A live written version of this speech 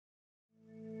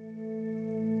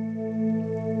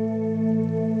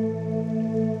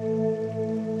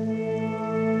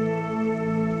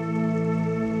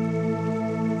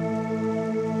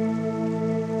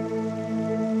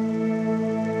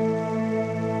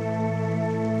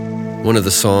One of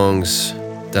the songs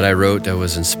that I wrote that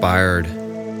was inspired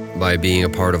by being a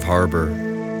part of Harbor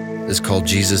is called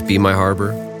Jesus Be My Harbor,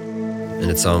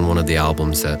 and it's on one of the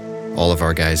albums that all of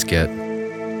our guys get.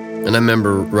 And I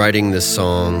remember writing this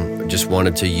song, just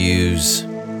wanted to use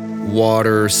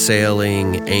water,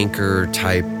 sailing, anchor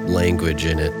type language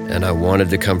in it. And I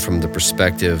wanted to come from the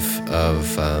perspective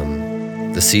of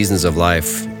the seasons of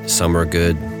life. Some are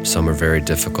good, some are very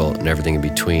difficult, and everything in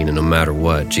between. And no matter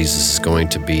what, Jesus is going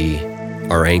to be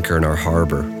our anchor and our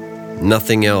harbor.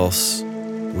 Nothing else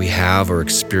we have or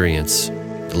experience,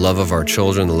 the love of our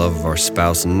children, the love of our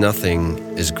spouse, nothing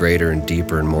is greater and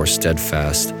deeper and more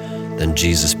steadfast than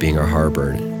Jesus being our harbor.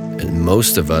 And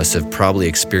most of us have probably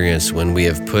experienced when we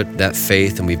have put that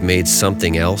faith and we've made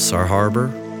something else our harbor,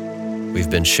 we've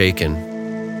been shaken.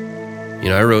 You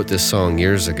know, I wrote this song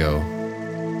years ago,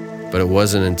 but it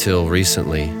wasn't until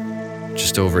recently,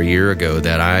 just over a year ago,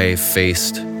 that I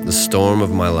faced the storm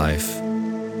of my life.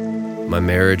 My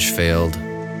marriage failed,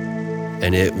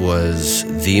 and it was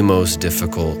the most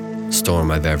difficult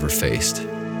storm I've ever faced.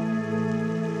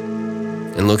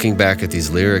 And looking back at these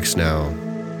lyrics now,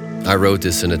 I wrote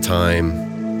this in a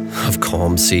time of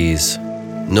calm seas,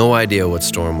 no idea what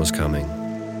storm was coming.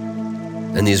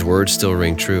 And these words still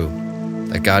ring true,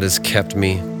 that God has kept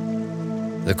me.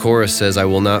 The chorus says, I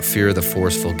will not fear the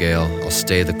forceful gale, I'll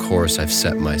stay the course, I've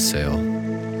set my sail.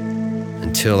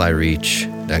 Until I reach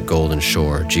that golden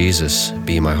shore, Jesus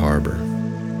be my harbor.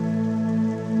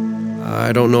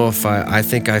 I don't know if I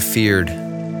think I feared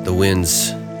the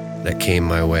winds that came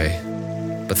my way.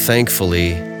 But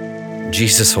thankfully,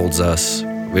 Jesus holds us,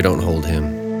 we don't hold him.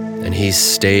 And he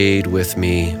stayed with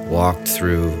me, walked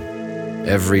through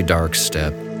every dark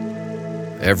step,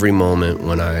 every moment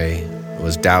when I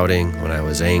was doubting, when I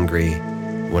was angry,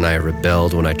 when I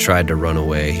rebelled, when I tried to run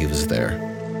away, he was there.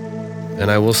 And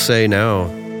I will say now,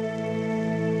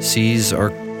 seas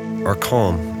are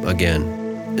calm again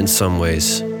in some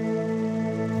ways.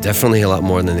 Definitely a lot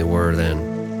more than they were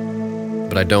then.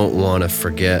 But I don't want to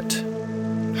forget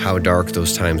how dark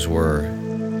those times were,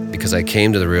 because I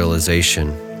came to the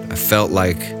realization, I felt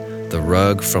like the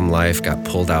rug from life got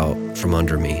pulled out from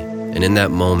under me. And in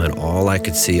that moment, all I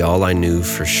could see, all I knew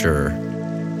for sure,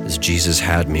 is Jesus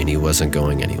had me and he wasn't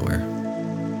going anywhere.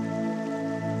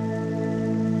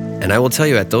 And I will tell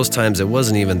you, at those times, it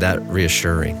wasn't even that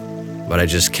reassuring, but I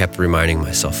just kept reminding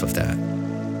myself of that.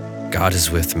 God is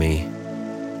with me.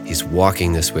 He's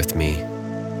walking this with me.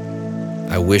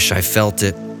 I wish I felt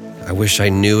it. I wish I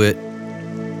knew it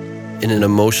in an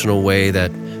emotional way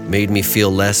that made me feel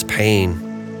less pain.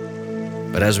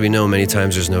 But as we know, many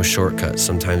times there's no shortcut.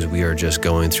 Sometimes we are just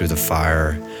going through the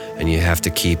fire and you have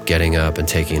to keep getting up and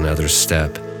taking another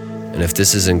step. And if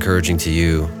this is encouraging to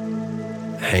you,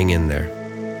 hang in there.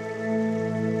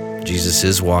 Jesus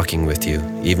is walking with you,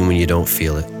 even when you don't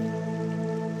feel it.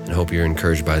 And I hope you're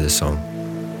encouraged by this song.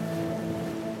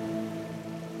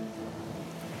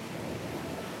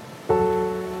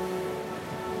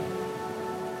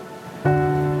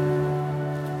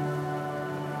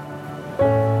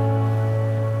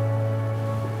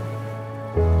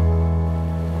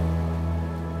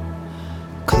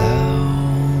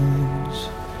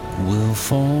 Will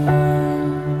form,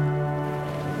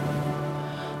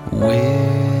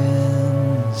 winds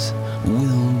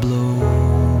will blow,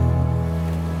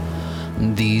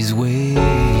 these waves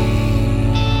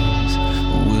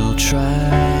will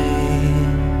try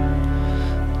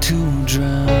to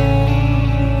drown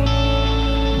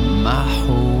my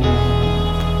hope.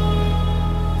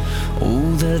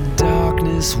 Oh, the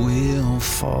darkness will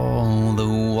fall, the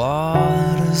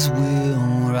waters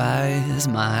will rise,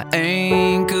 my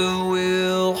anchor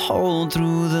will hold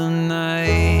through the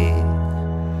night.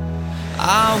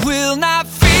 I will not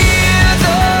fear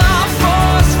the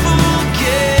forceful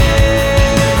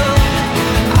gale,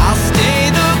 I'll stay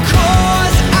the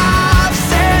course, I've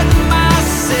set my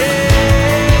sail,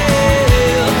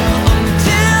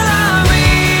 until I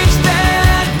reach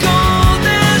that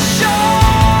golden shore.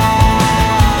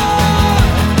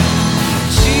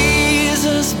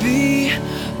 Jesus be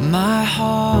my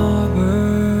harbor.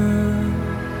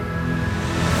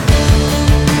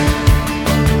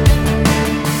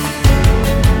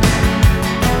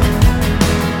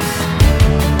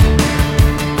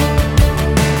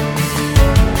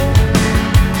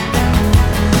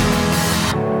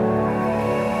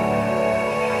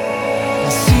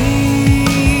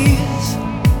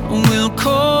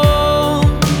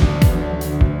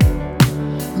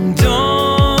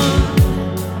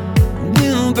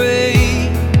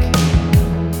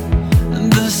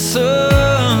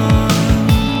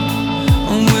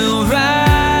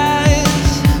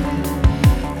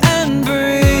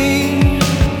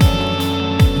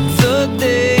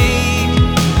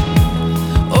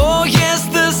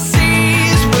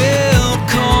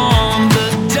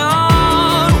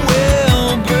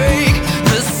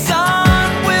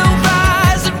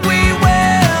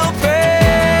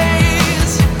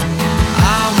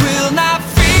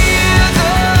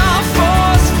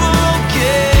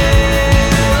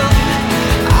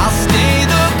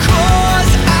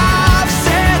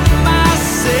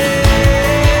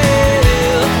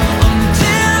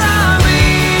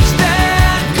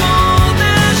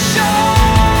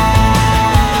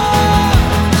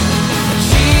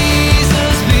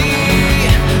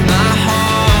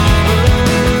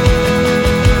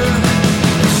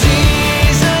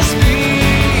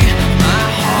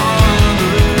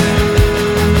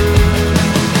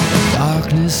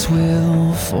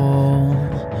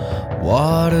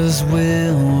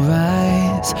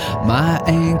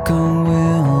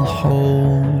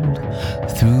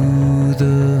 through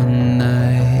the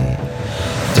night.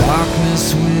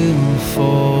 Darkness will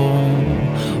fall,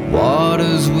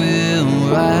 waters will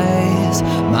rise,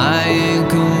 my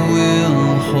anchor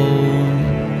will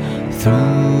hold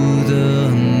through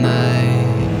the night.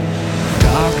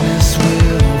 Darkness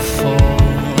will fall,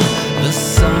 the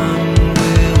sun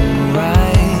will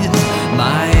rise,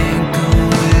 my anchor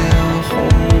will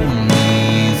hold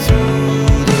me through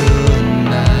the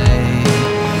night.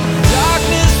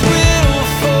 Darkness will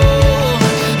fall,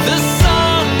 the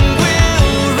sun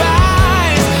will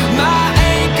rise, my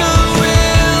anchor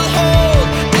will hold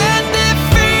and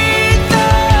defeat the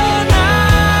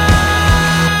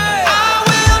night. I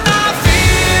will not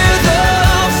fear the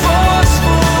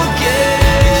forceful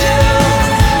gale,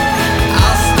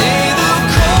 I'll stay the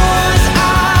course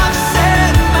I've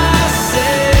set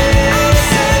myself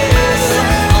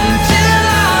until I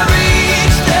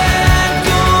reach that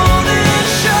golden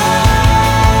shore.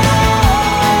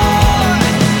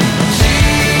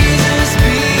 Jesus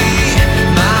be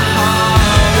my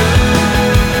harbor,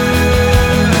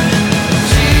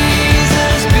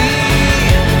 Jesus be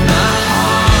my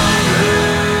harbor,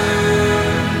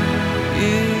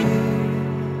 yeah.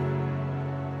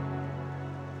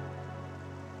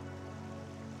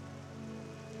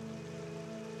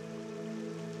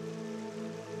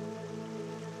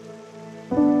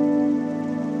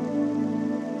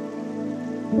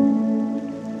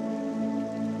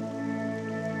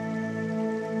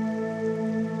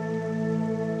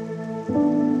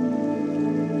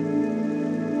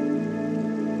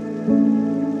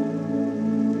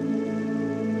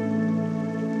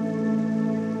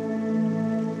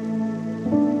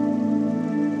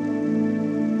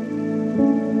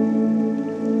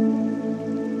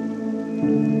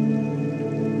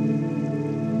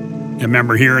 I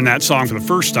remember hearing that song for the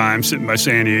first time sitting by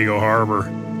San Diego Harbor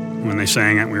when they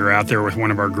sang it. We were out there with one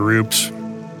of our groups.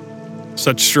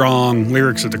 Such strong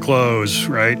lyrics at the close,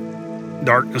 right?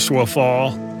 Darkness will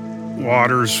fall,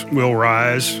 waters will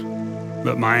rise,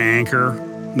 but my anchor,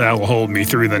 that will hold me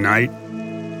through the night.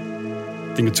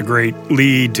 I think it's a great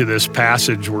lead to this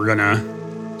passage we're going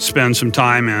to spend some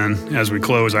time in as we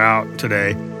close out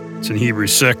today. It's in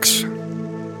Hebrews 6.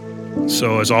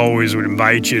 So as always, we'd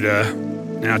invite you to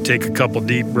now take a couple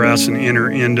deep breaths and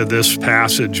enter into this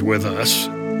passage with us.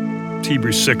 It's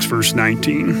Hebrews 6, verse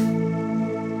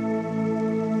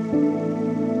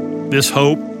 19. This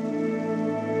hope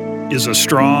is a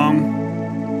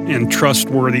strong and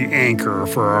trustworthy anchor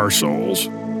for our souls.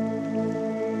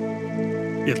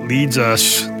 It leads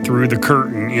us through the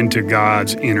curtain into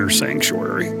God's inner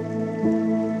sanctuary.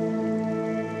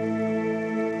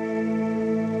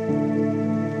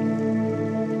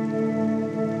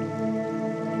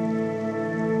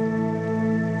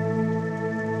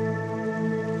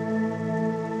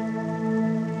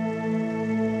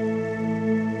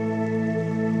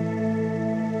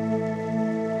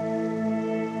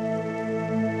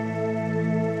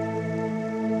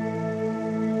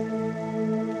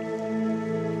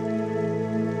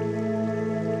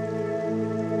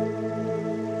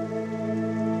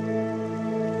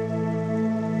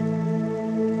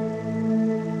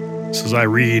 So as I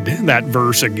read that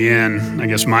verse again, I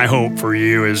guess my hope for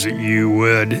you is that you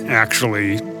would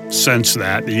actually sense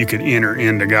that you could enter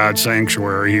into God's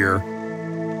sanctuary here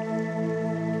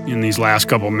in these last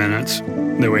couple minutes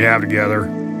that we have together.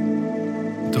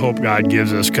 The hope God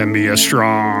gives us can be a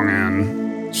strong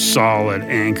and solid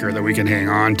anchor that we can hang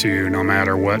on to no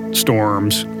matter what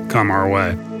storms come our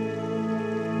way.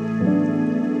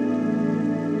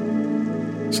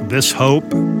 So this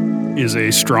hope is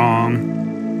a strong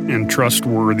and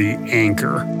trustworthy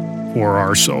anchor for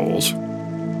our souls.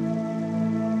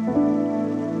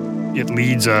 It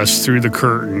leads us through the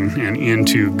curtain and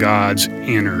into God's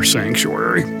inner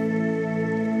sanctuary.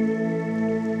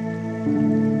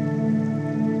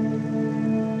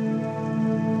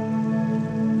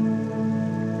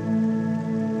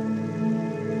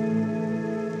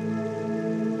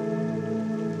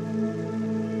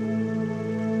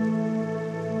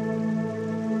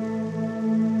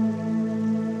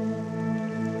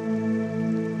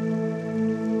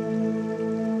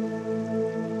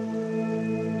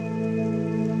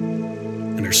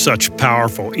 And there's such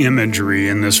powerful imagery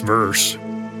in this verse.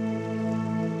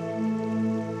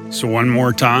 So one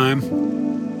more time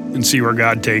and see where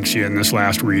God takes you in this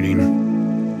last reading.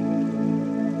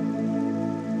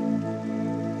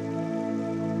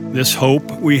 This hope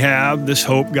we have, this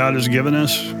hope God has given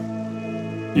us,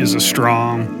 is a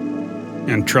strong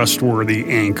and trustworthy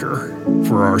anchor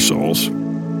for our souls.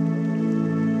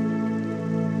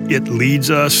 It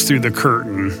leads us through the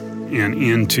curtain and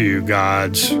into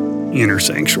God's inner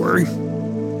sanctuary.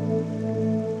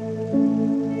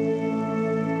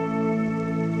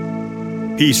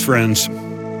 Peace, friends.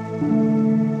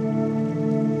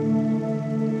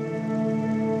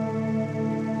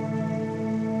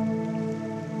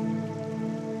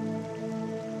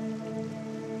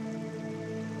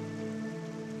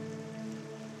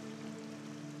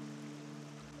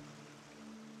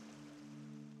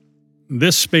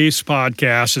 This Space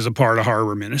podcast is a part of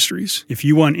Harbor Ministries. If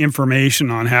you want information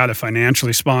on how to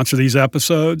financially sponsor these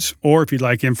episodes, or if you'd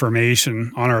like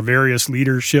information on our various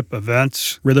leadership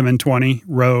events, Rhythm in 20,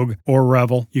 Rogue, or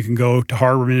Revel, you can go to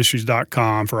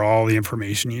harborministries.com for all the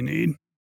information you need.